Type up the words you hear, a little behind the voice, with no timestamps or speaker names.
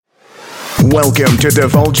Welcome to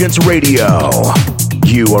Divulgence Radio.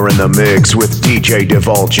 You are in the mix with DJ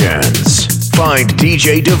Divulgence. Find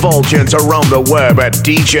DJ Divulgence around the web at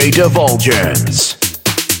DJ Divulgence.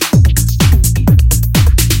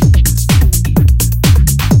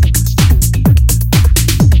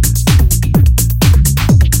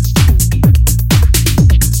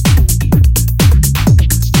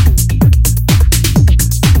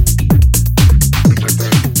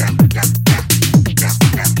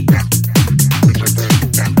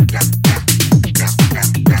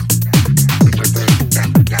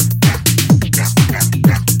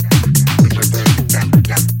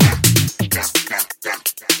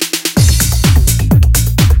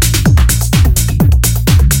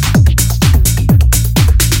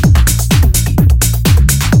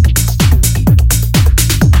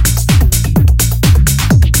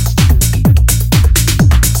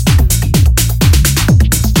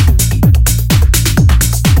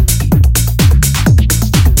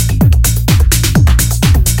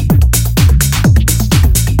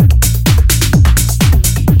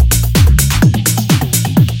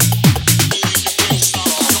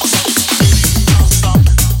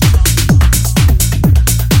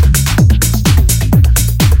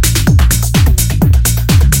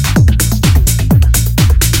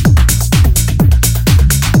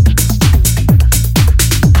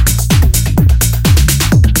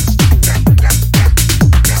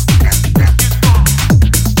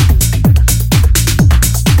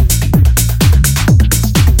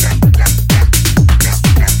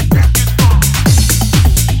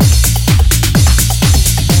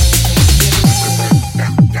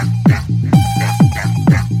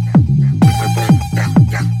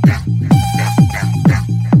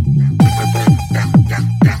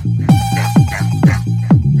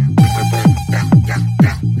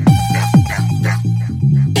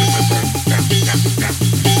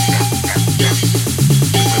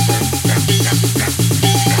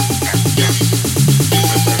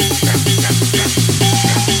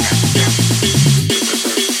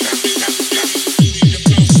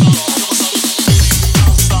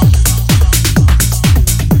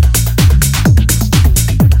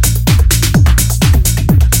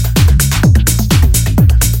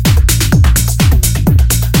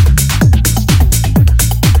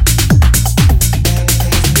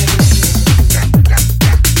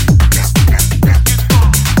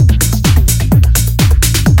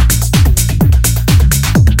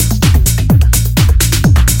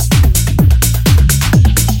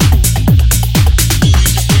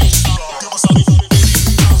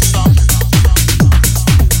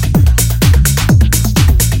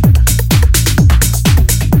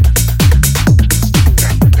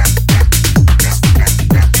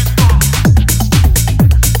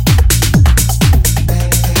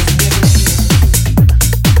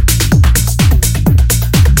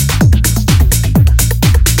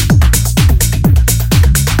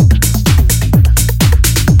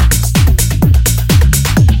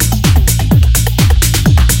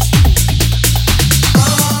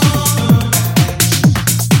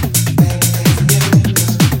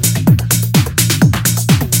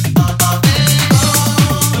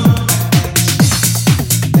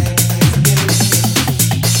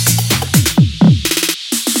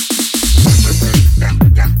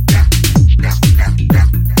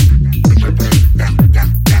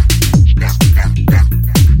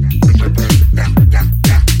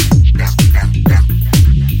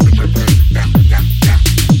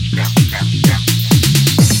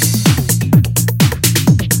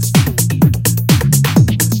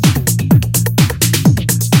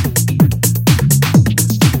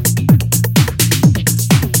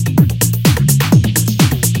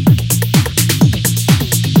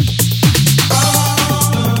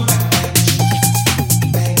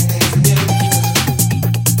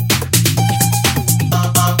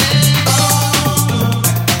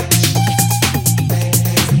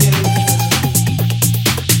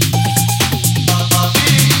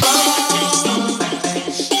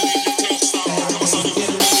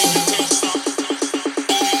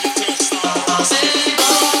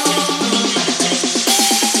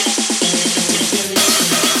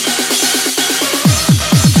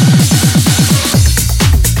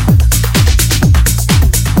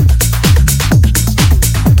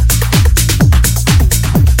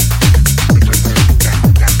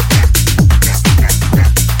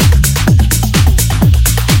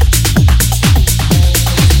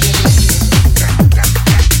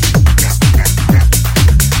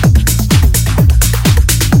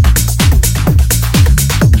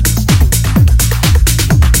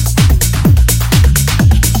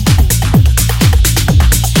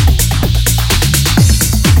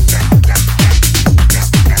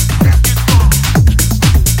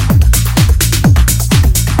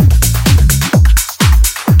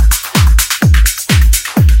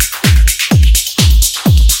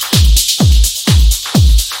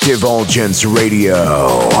 Divulgence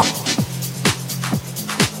Radio.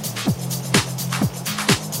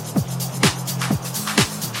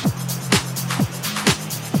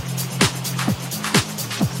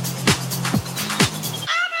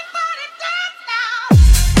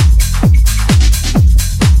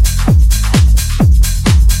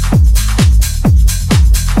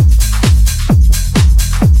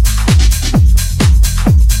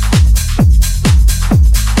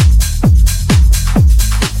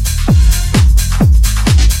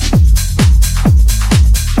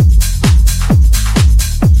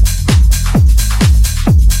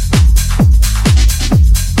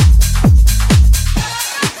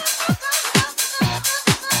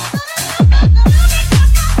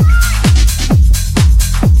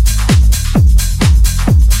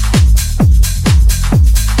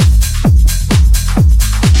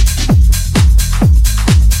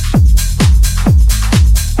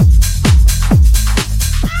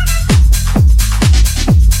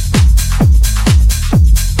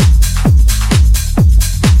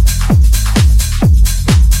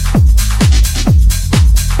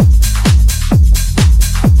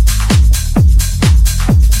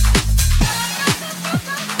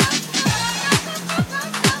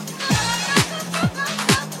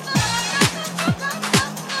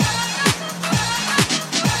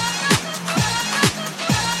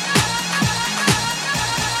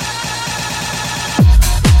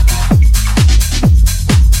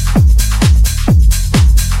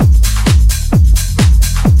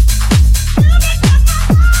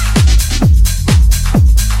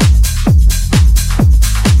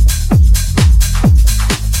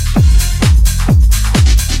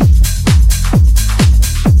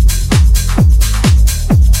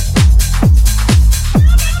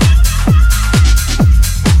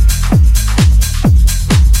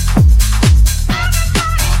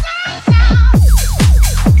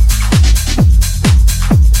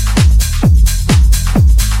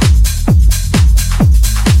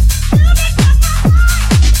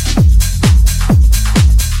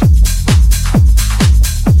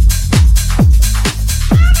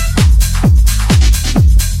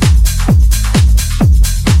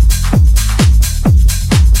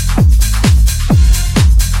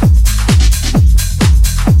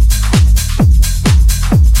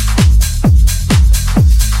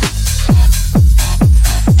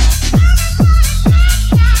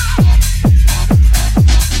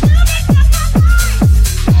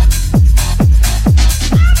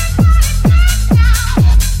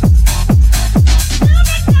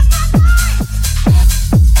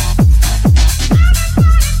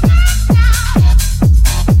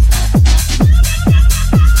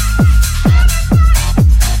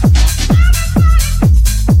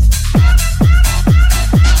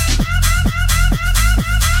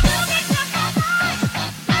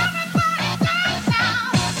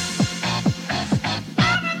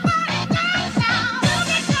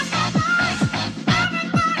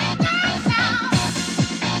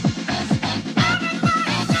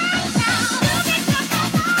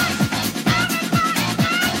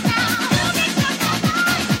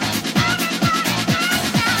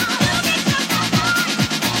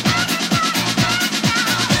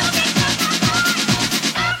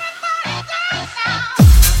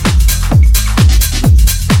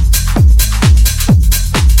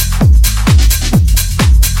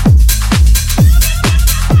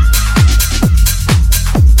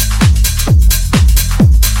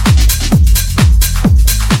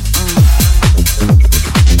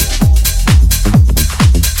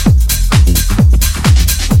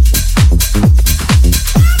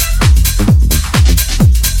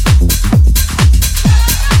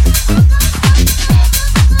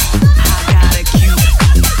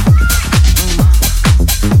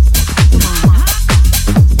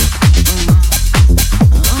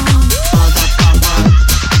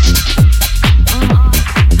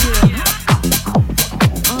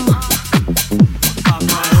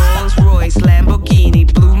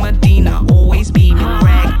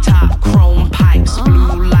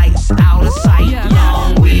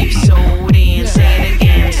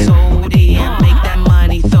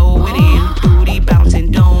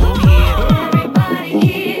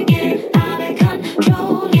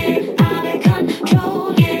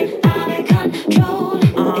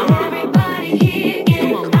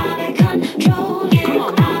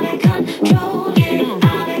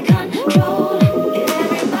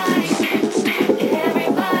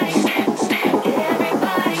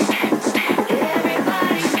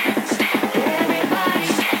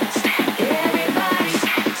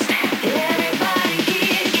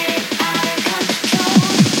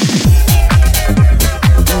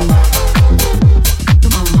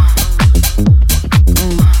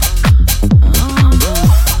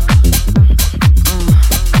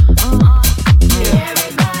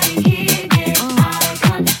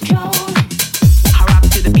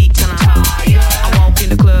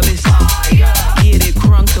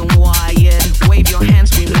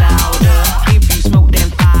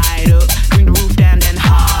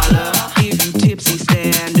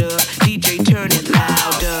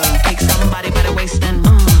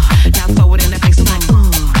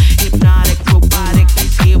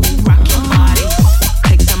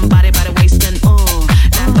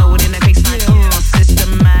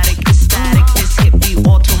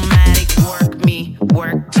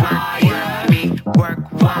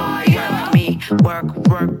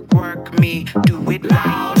 work me, do it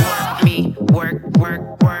right. Work me, work me,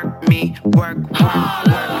 work me, work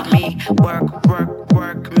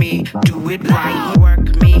me, do it right.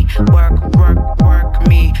 Work me, work me, do it right. Work me, work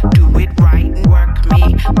me, do it right. Work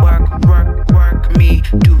me, work me,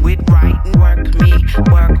 do it right. Work me,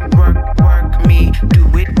 work me,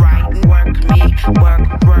 do it right. Work me,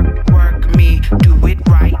 work me, do it right. Work me, work me, do it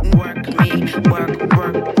right. Work me, work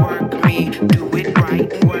me, do it right.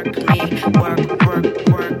 Work me,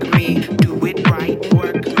 work me, do it right.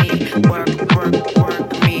 Work me, work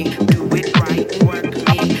me, do it right. Work me, work me, do it right. Work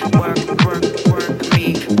me, work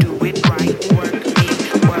me, do it right. Work me,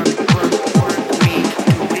 work me, do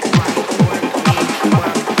it right.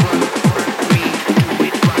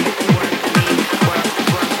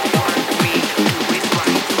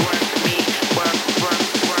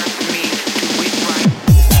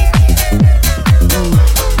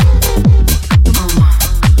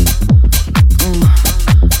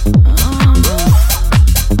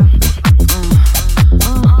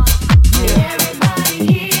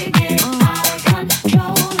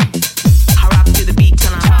 I rock to the beat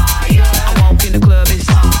till I'm tired. I walk in the club, it's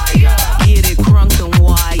fire. Get it crunk and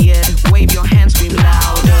wired. Wave your hands, scream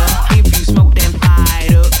louder. If you smoke, then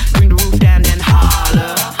fight up. Bring the roof down, then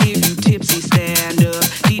holler. If you tipsy, stand up.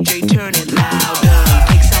 DJ, turn it louder.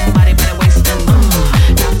 Take somebody by the waist and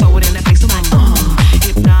now throw it in the face. I'm like,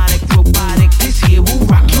 hypnotic, robotic. This here will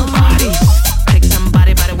rock your bodies. Take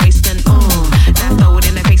somebody by the waist and now throw it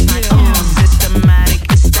in the face. Like, systematic,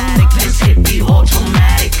 ecstatic. This hit be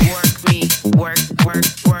automatic. Work me, work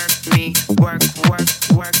me, work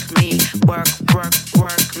me,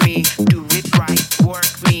 work me, do it right.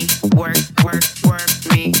 Work me, work me, work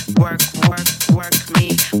me, work me, do it right. Work me, work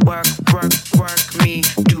me, work me, work me,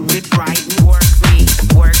 do it right. Work me,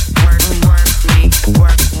 work me,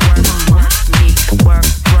 work me, work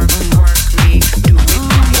me,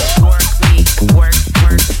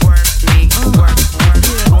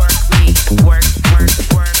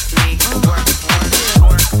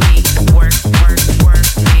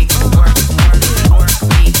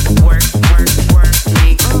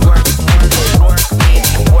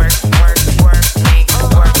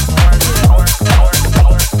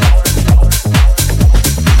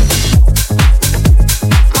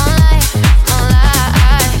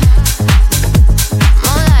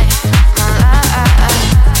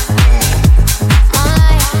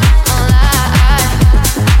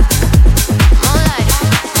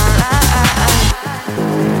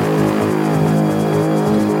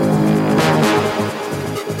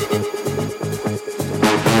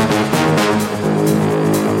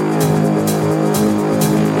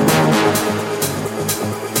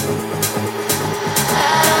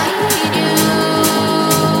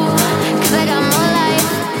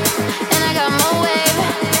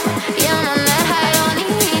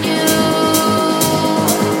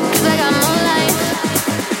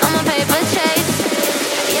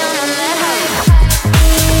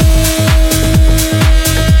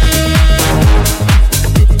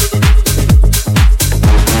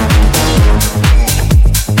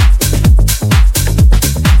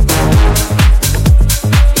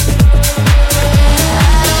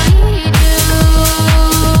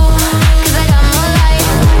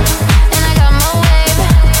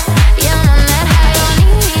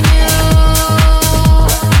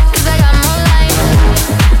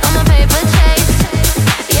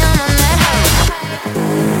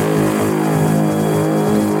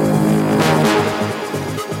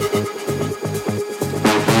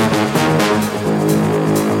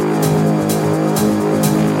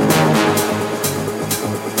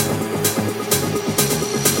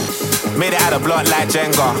 Made it out of block like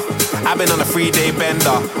Jenga. I've been on a 3-day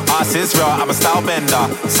bender. Arse is real, I'm a style bender.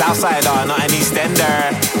 Southsider, not an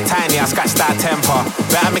Eastender. Tiny, I scratch that temper.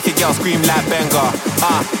 Better make a girl scream like Benga.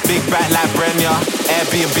 Big back like Brenya.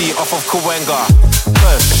 Airbnb off of Kawenga.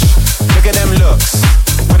 Push, look at them looks.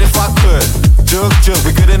 What if I could? Jug,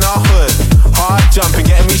 we good in our hood. Hard jumping,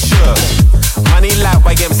 getting me shook. Money like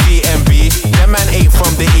YMCMB. Them man ate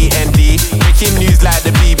from the END. Making news like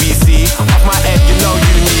the BBC. Off my head, you know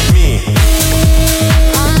you need me.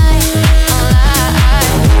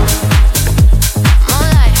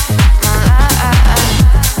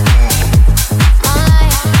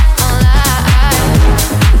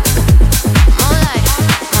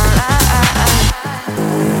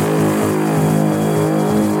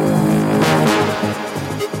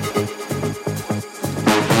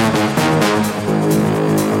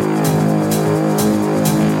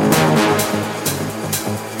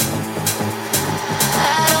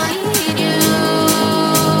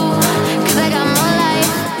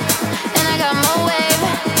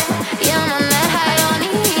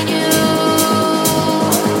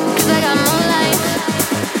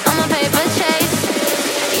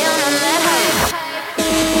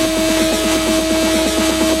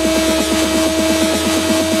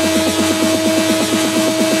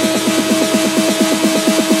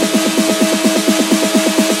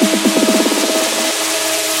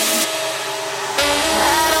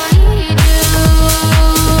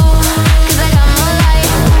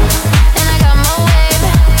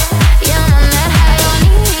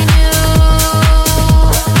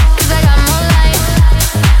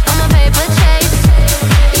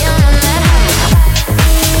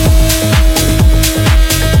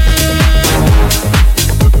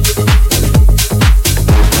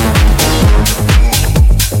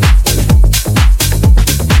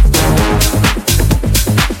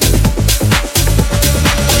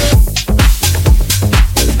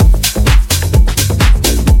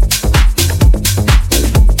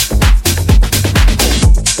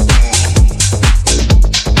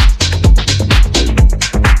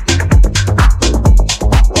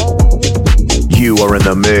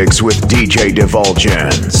 the mix with DJ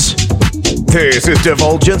Divulgence. This is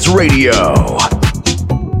Divulgence Radio.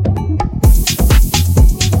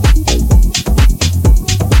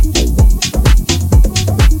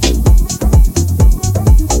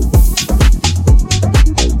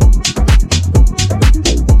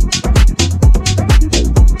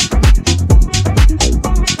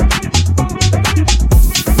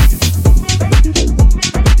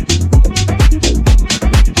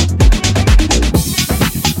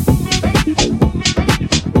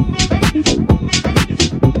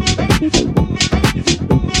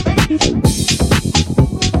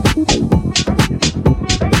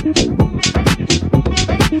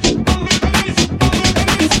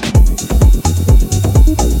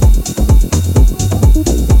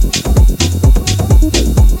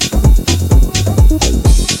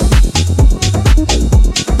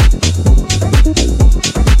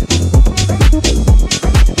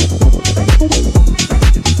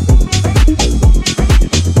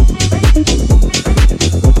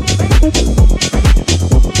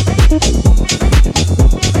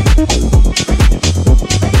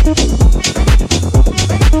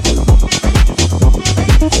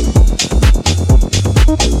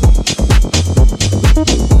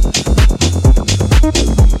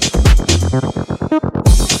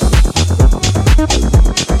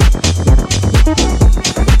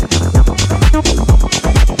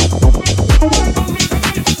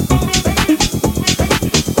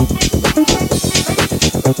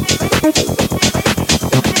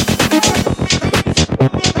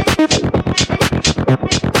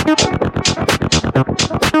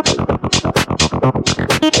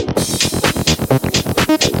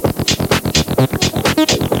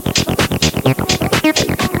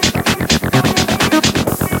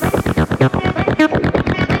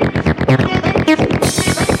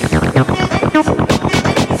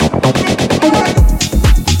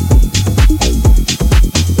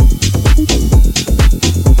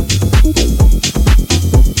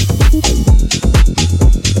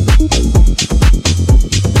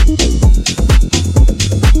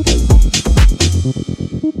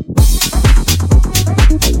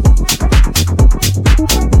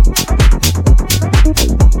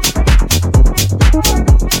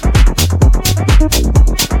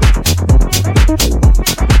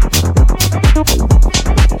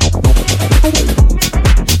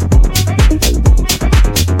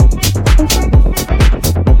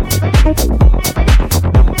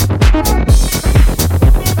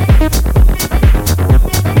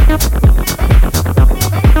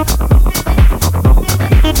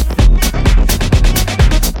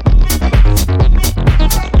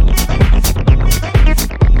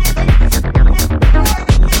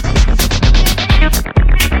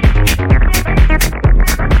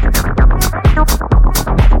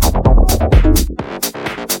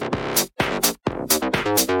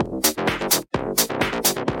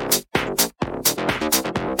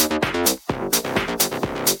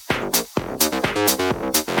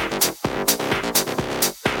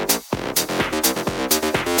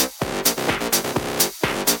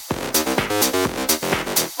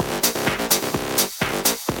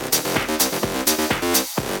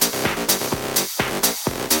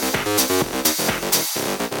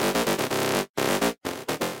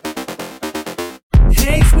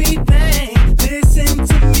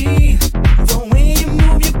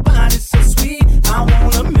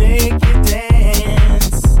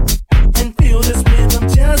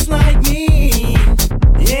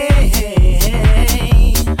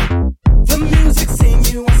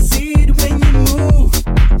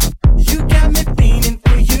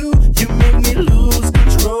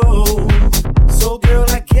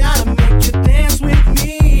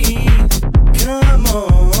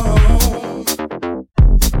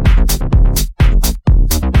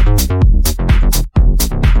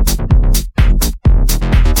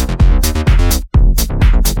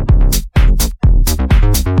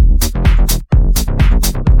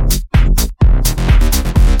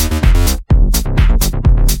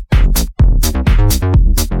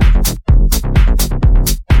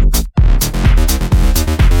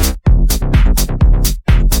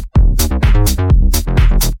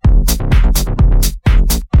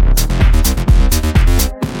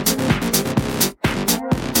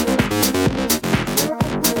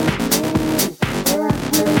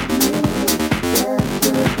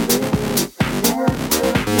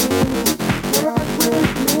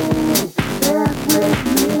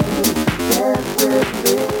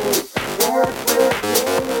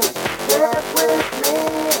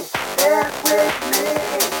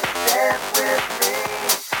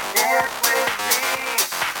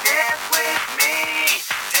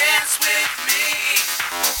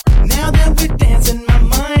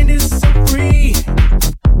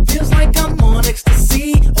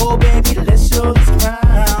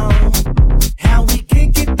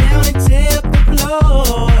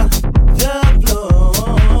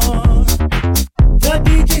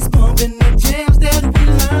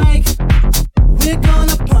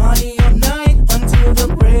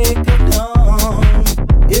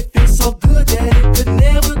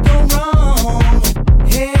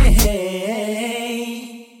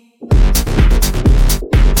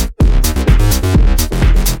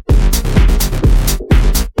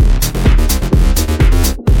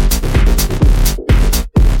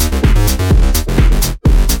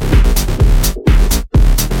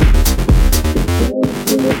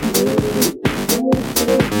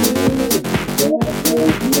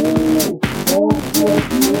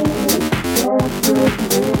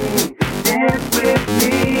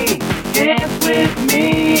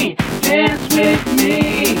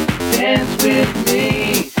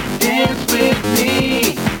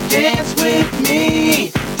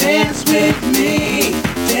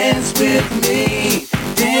 with me,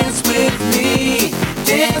 dance with me,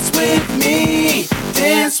 dance with me,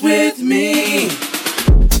 dance with me.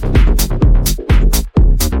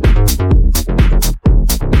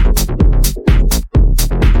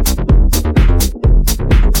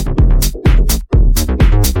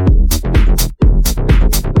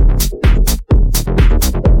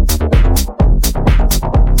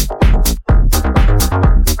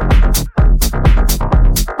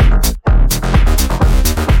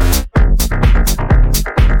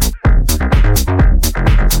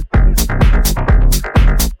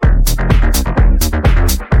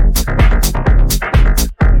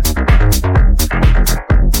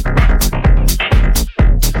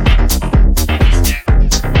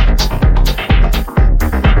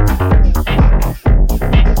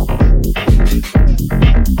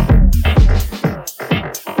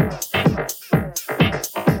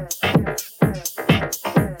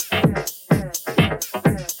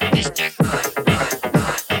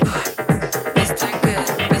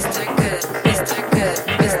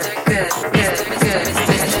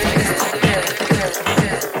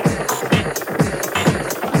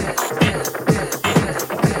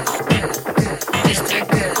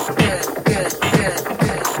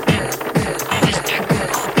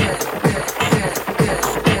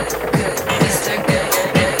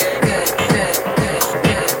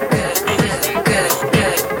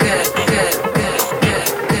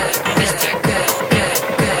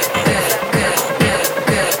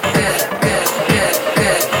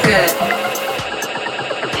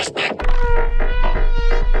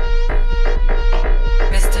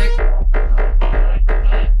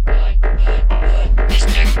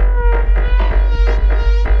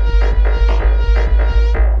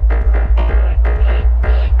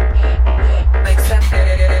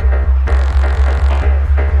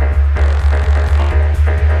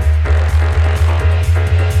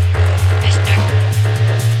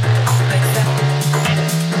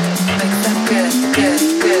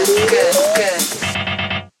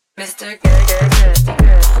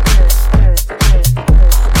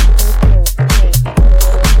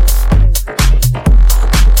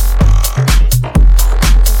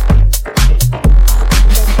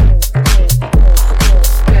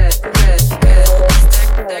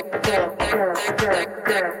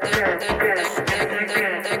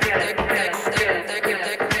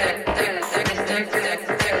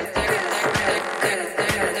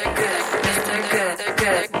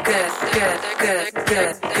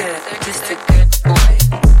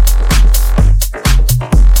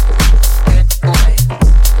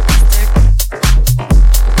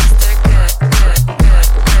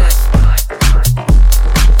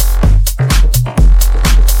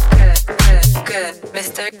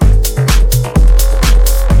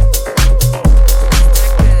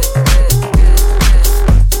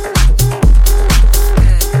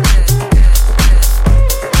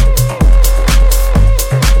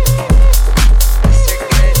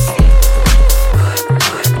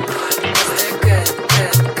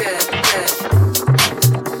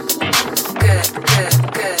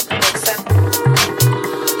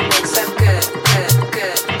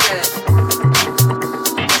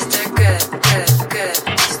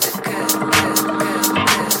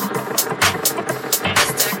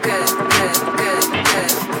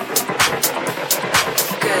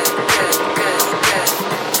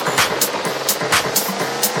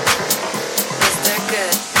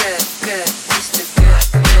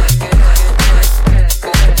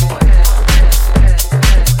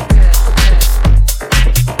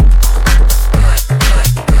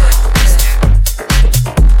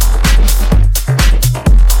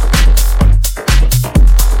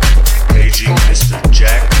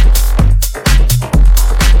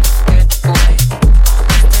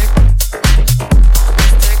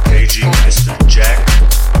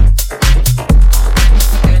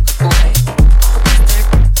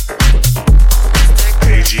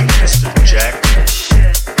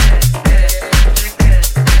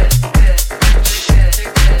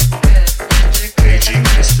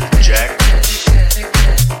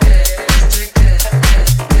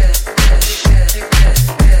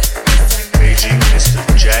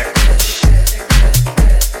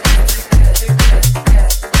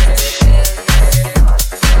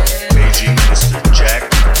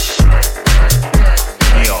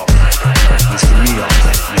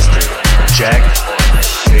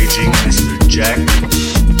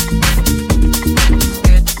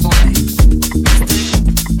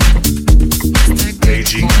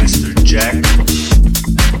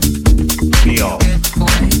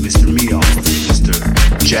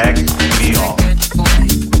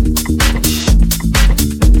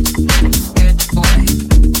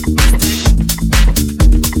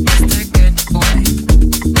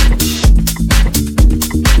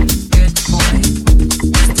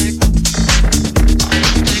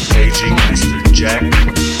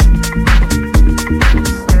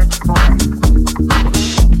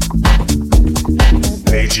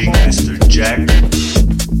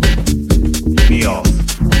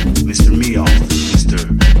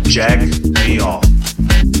 Jack me off.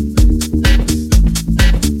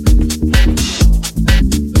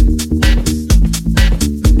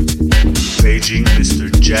 Paging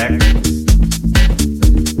Mr. Jack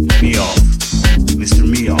me off. Mr.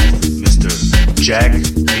 Me off. Mr. Jack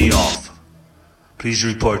me off. Please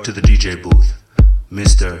report to the DJ booth.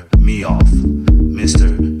 Mr. Me off.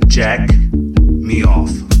 Mr. Jack me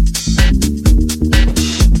off.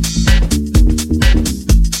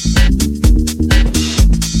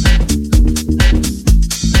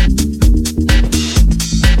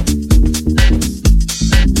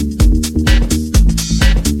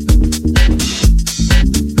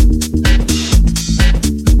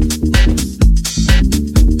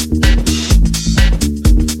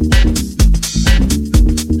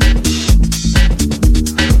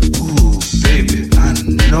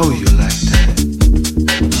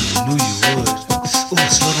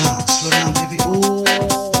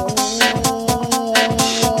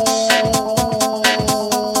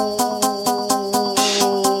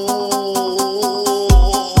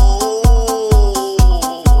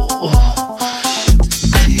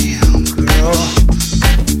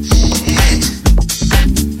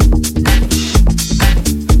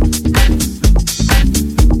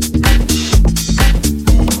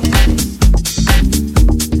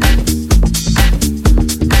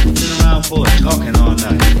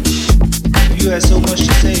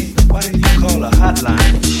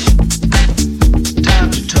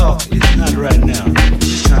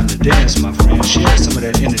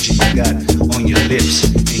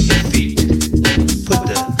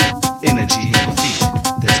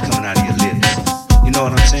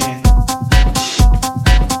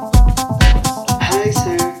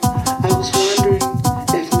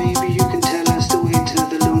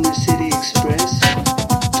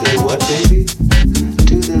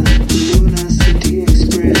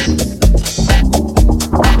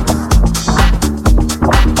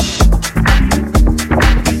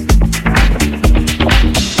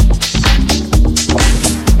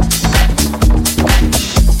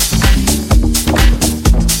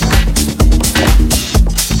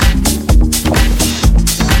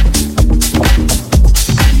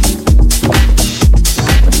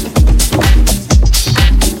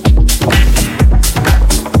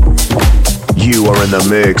 The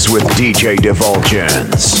mix with DJ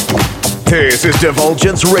Divulgence. This is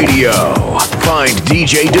Divulgence Radio. Find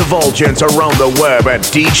DJ Divulgence around the web at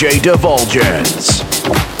DJ Divulgence.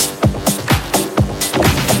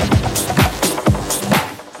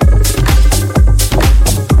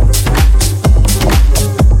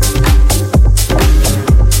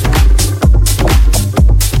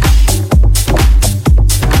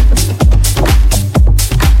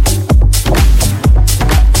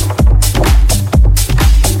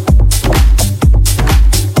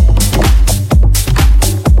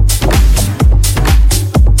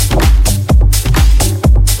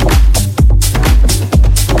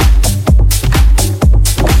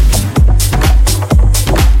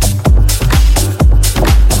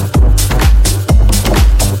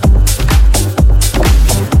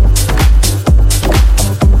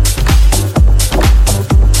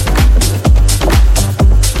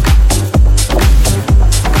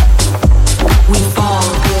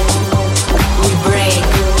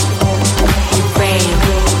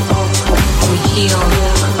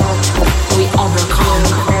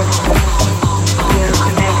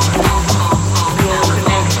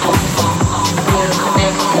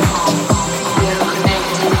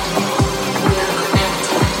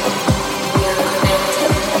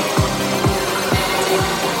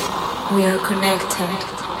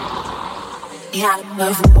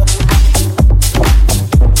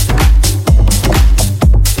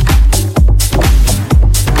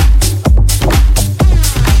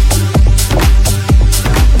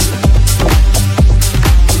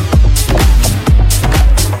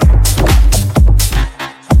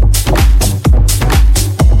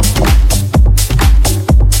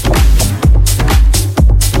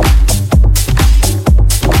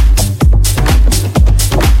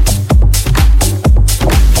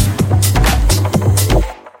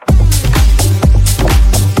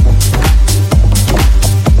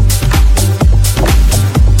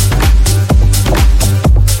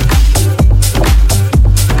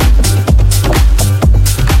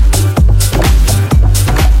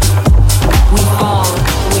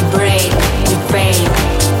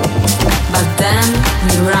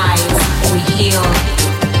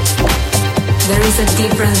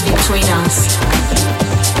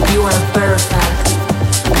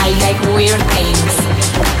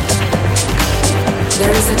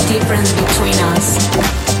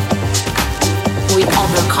 We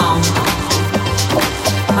overcome.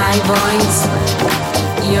 My My voice,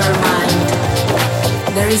 your mind.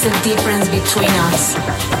 There is a difference between us.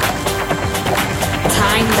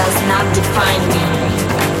 Time does not define me.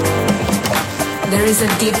 There is a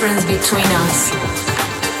difference between us.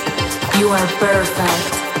 You are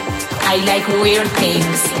perfect. I like weird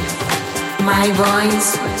things. My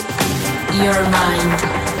voice, your mind.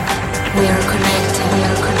 We are connected, we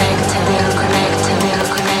are connected, we are connected, we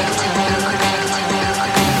are connected, we are connected, we are connected, we are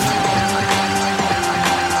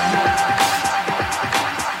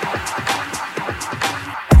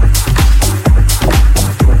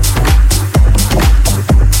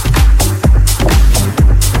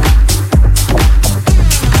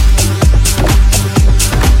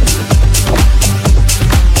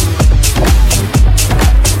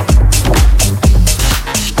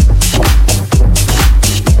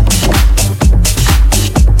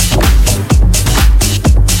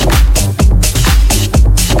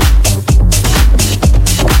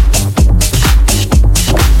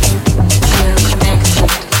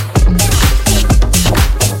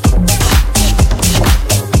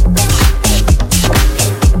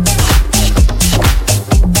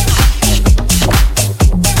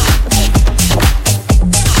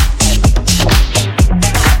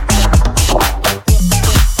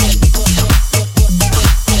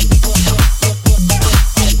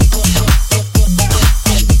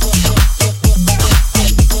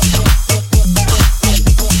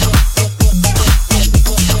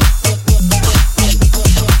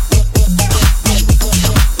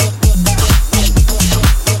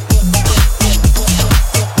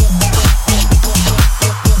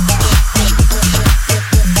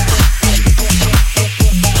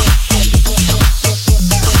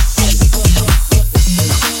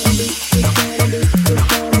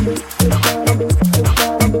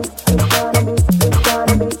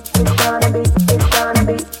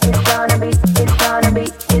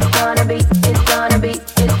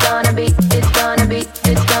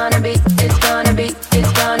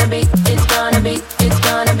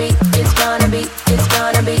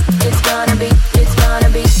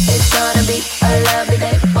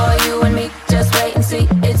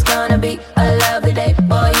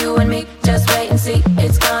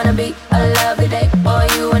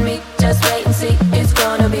gonna be a lovely day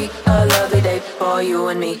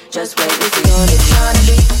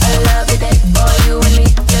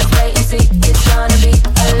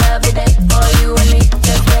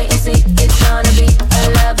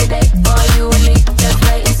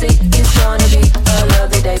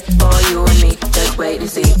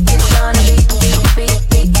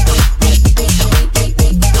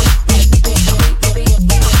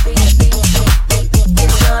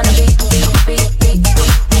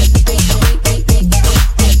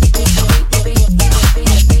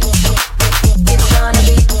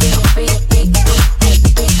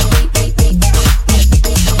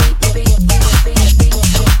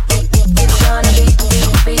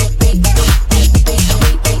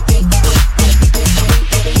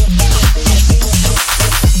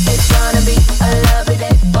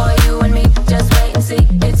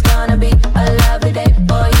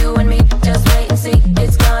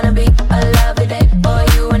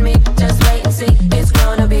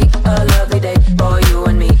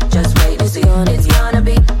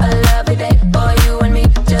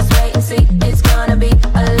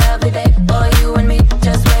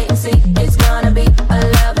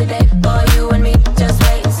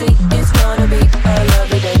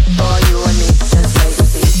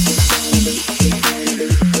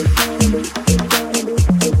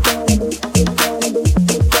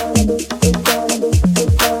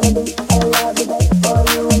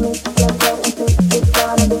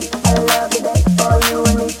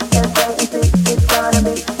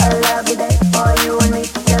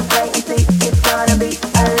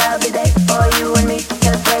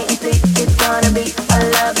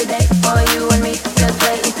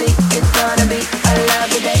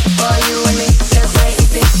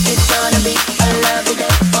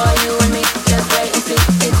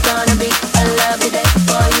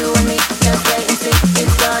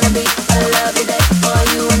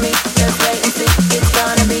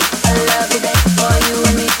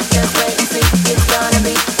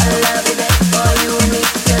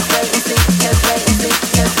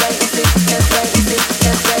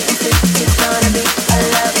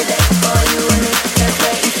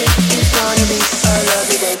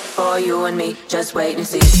for you and me. Just wait and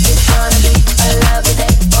see. It's gonna be a lovely day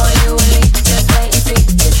for you and me.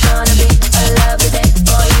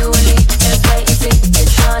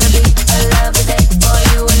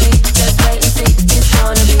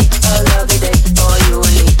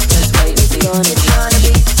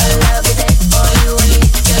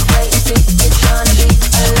 Just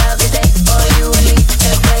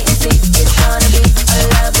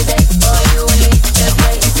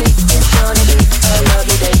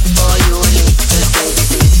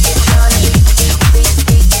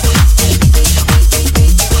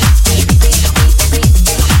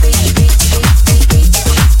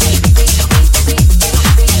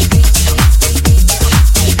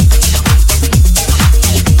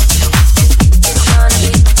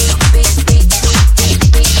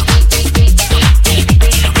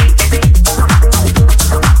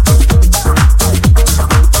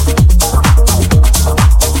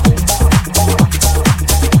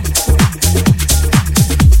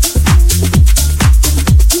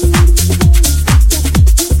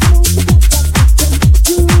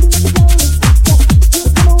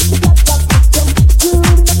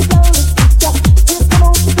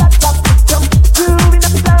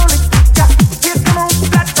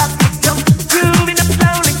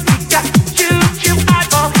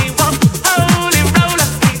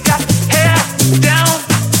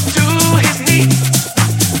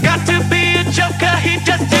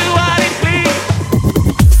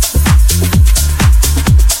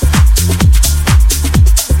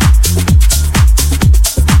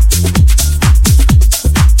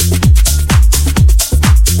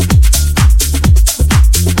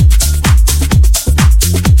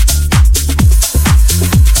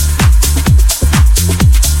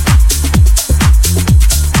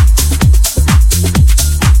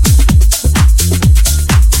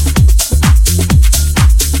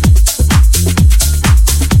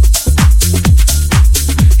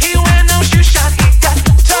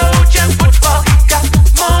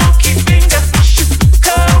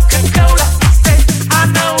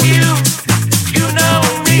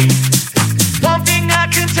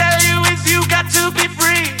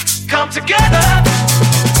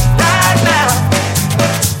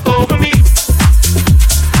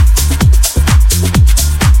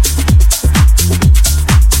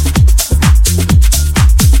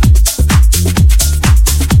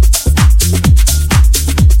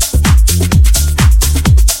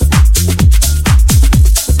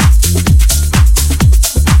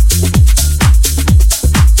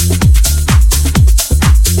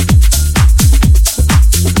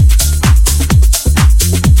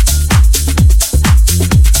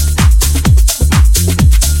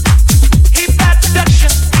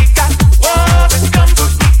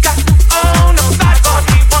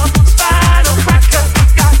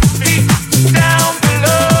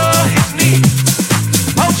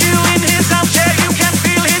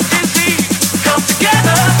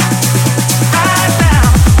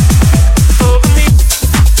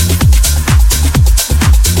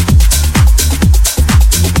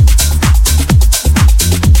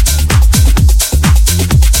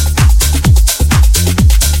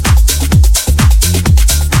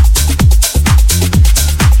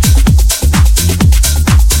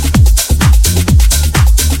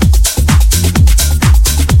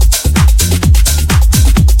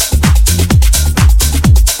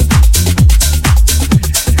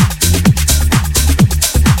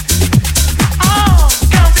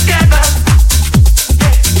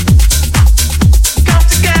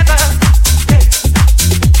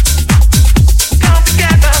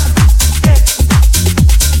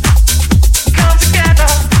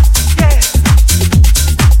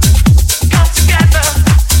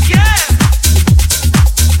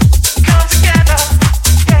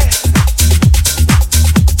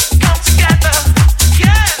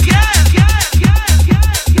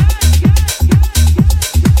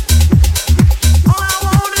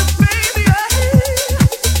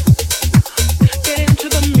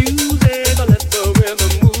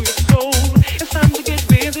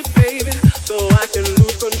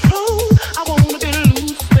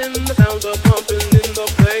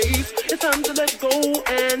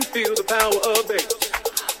feel the power of bass.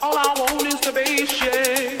 All I want is the bass,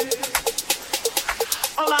 yeah.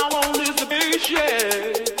 All I want is the bass,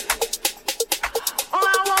 yeah. All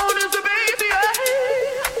I want is the bass, yeah.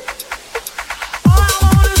 All I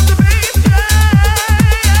want is the bass, yeah.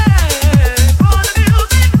 For the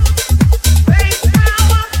music, bass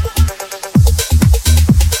power.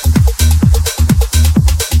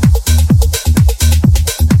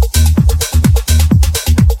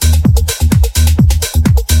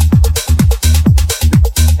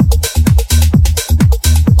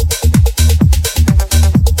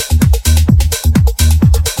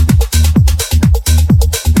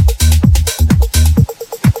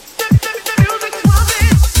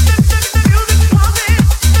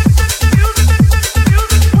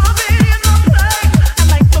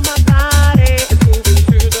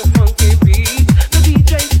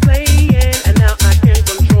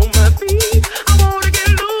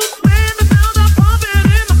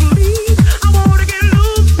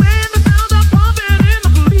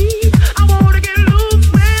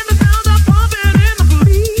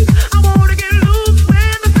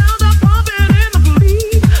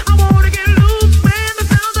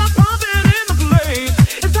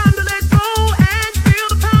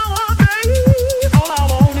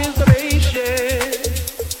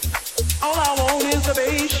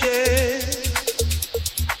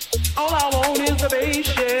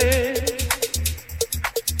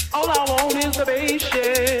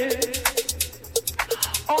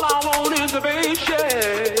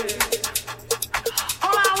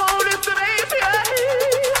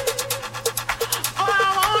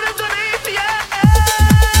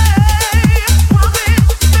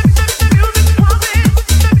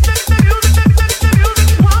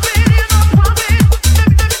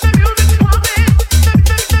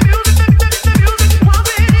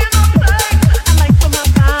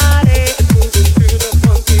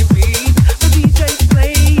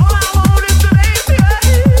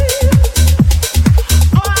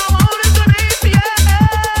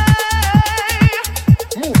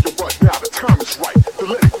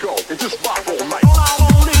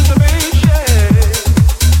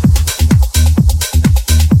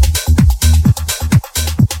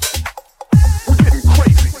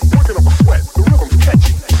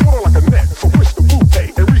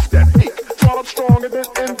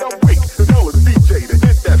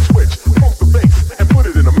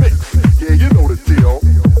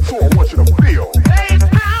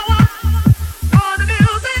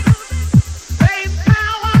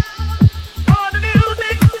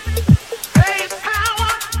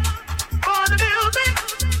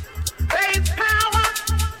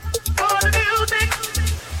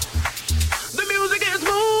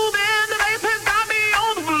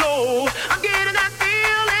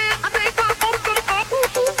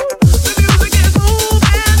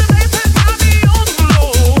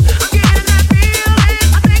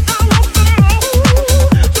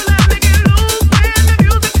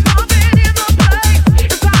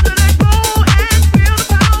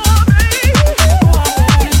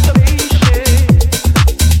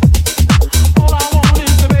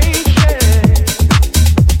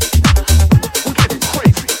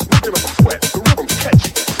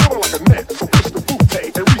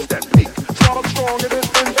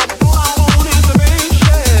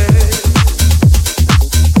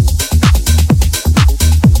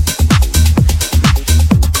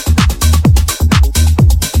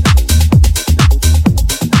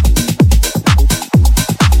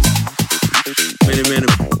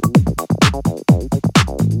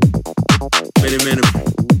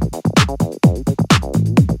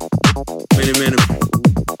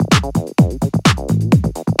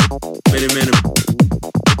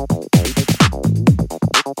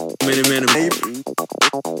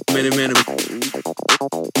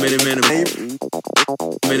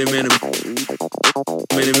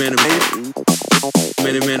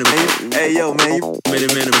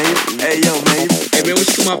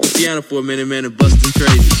 For a minute, man, and bust this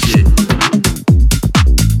crazy shit.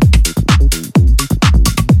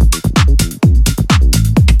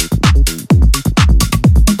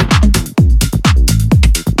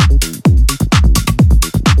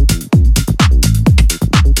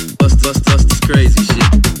 Bust this crazy shit.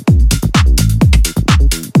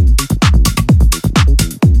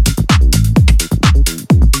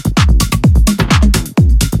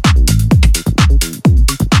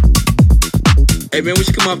 Hey man, we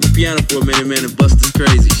should come off the piano for a minute, man, and bust this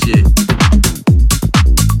crazy shit.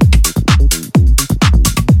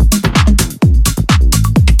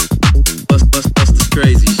 Bust this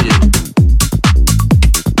crazy shit.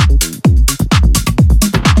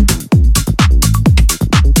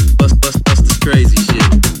 Bust this crazy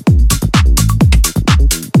shit.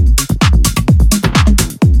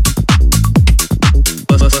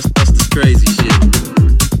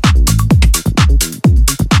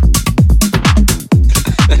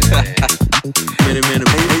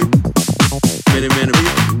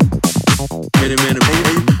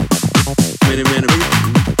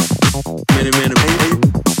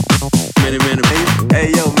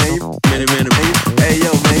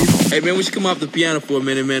 you come off the piano for a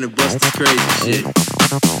minute, man, and bust this crazy shit? Bust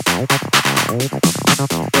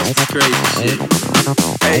this crazy shit.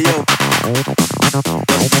 Hey yo,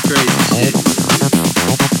 bust this crazy shit.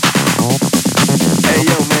 Hey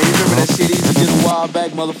yo, man, you remember that shit Easy did a while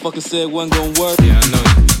back, motherfucker said it wasn't gonna work. Yeah, I know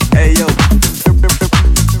you. Hey yo,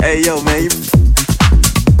 hey yo, man,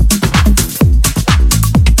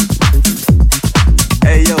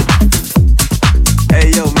 hey yo,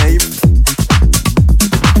 hey yo, man,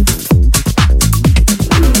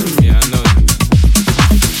 yeah, I know you.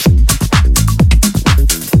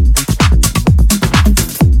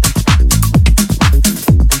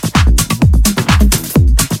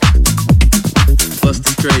 Bust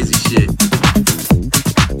this crazy shit.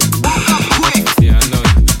 Yeah, I know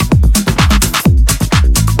you.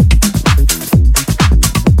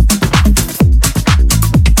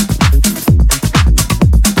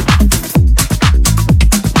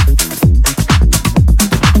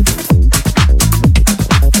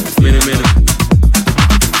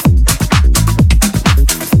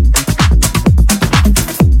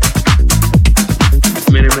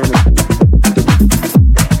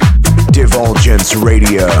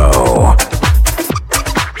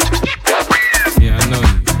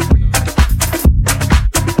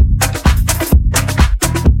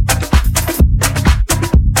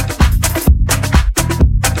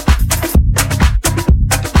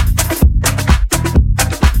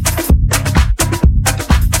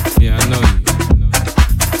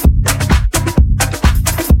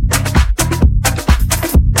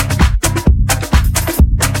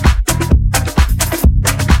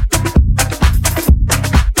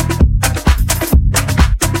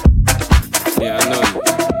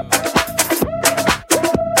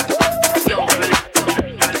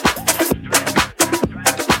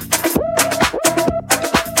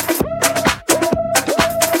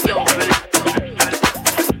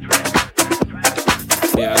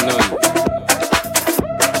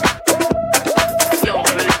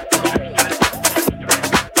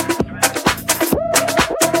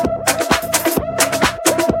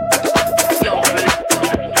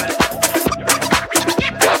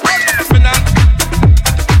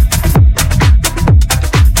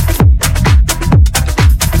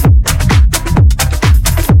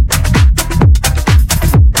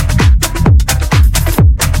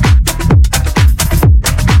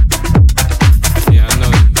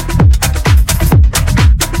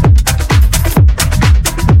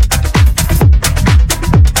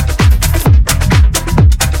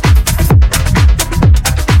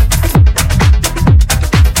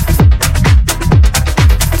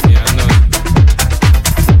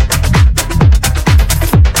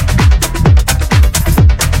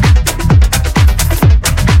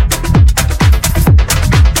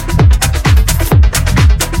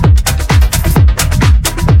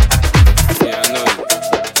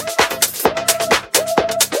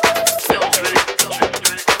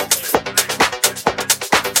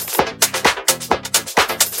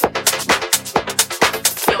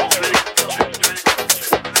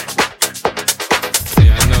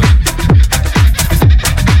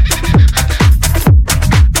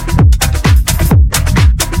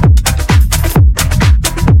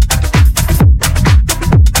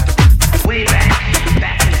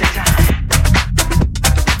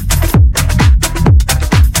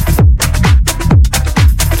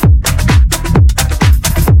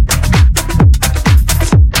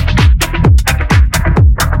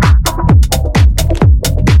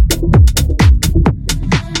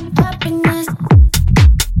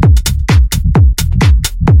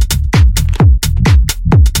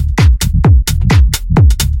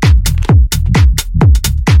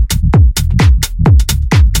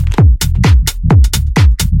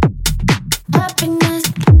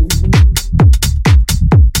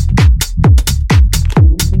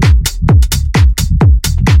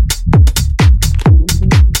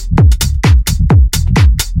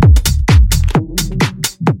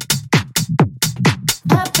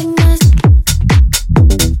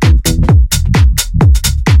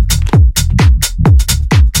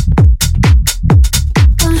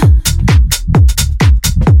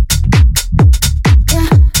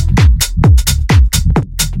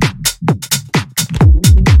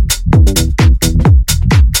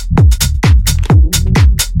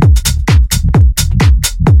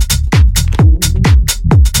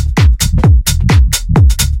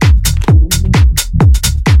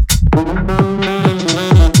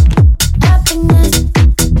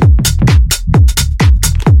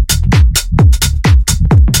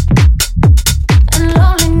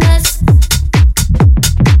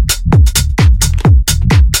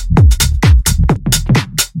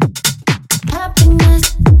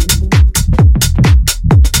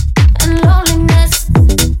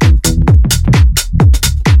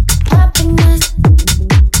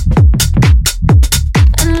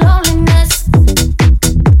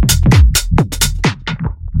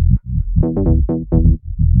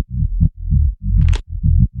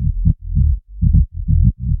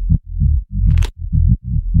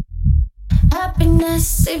 Happiness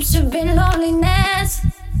seems to be loneliness,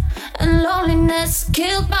 and loneliness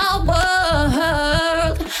killed my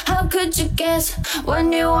world. How could you guess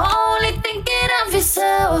when you're only thinking of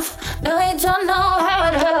yourself? No, you don't know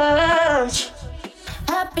how it hurts.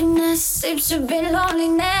 Happiness seems to be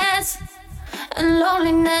loneliness, and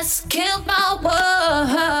loneliness killed my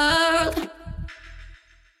world.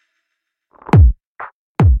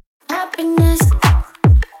 Happiness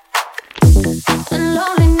and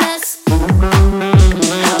loneliness.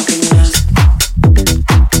 Happiness.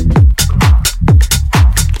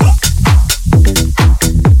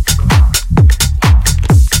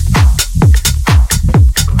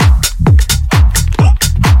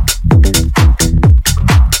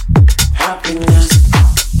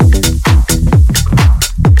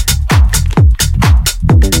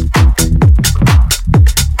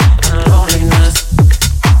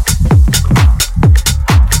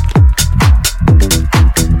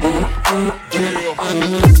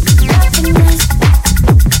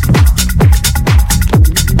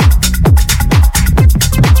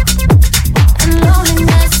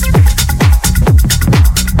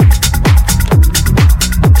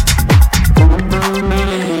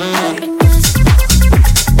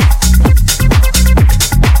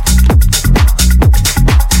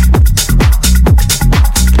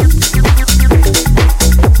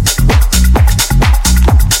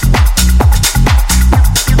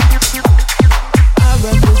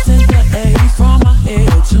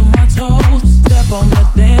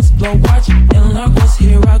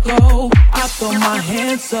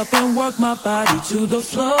 Up and work my body to the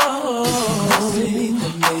floor. Sing to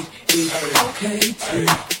make it okay to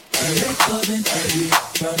turn it club and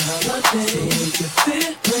turn holiday. So if you're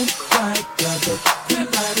feeling right, grab a grip,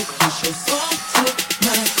 body, push your song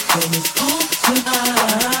tonight. Then it's on tonight.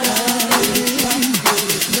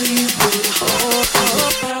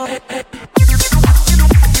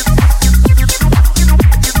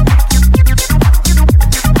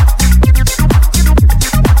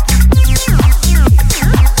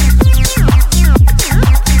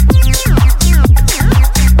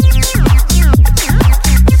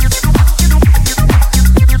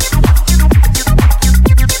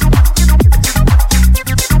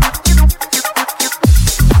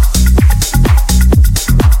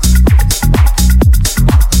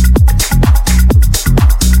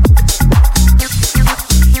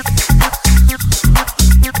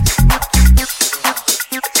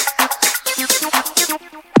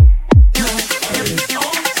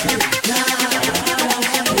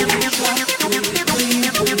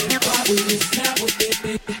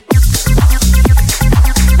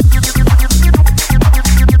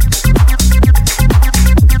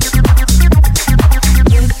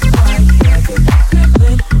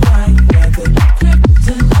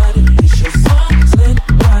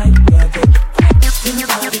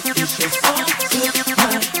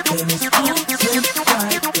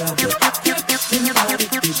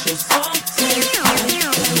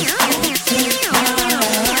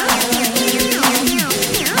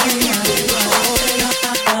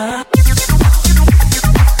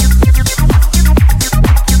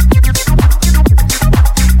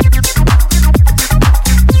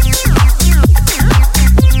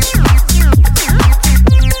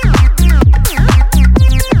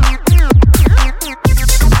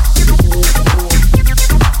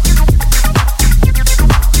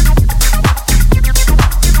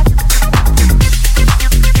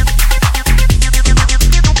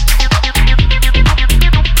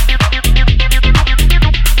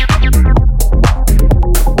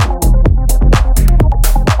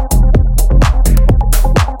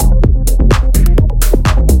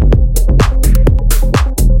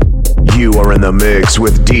 You are in the mix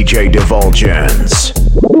with DJ Divulgence.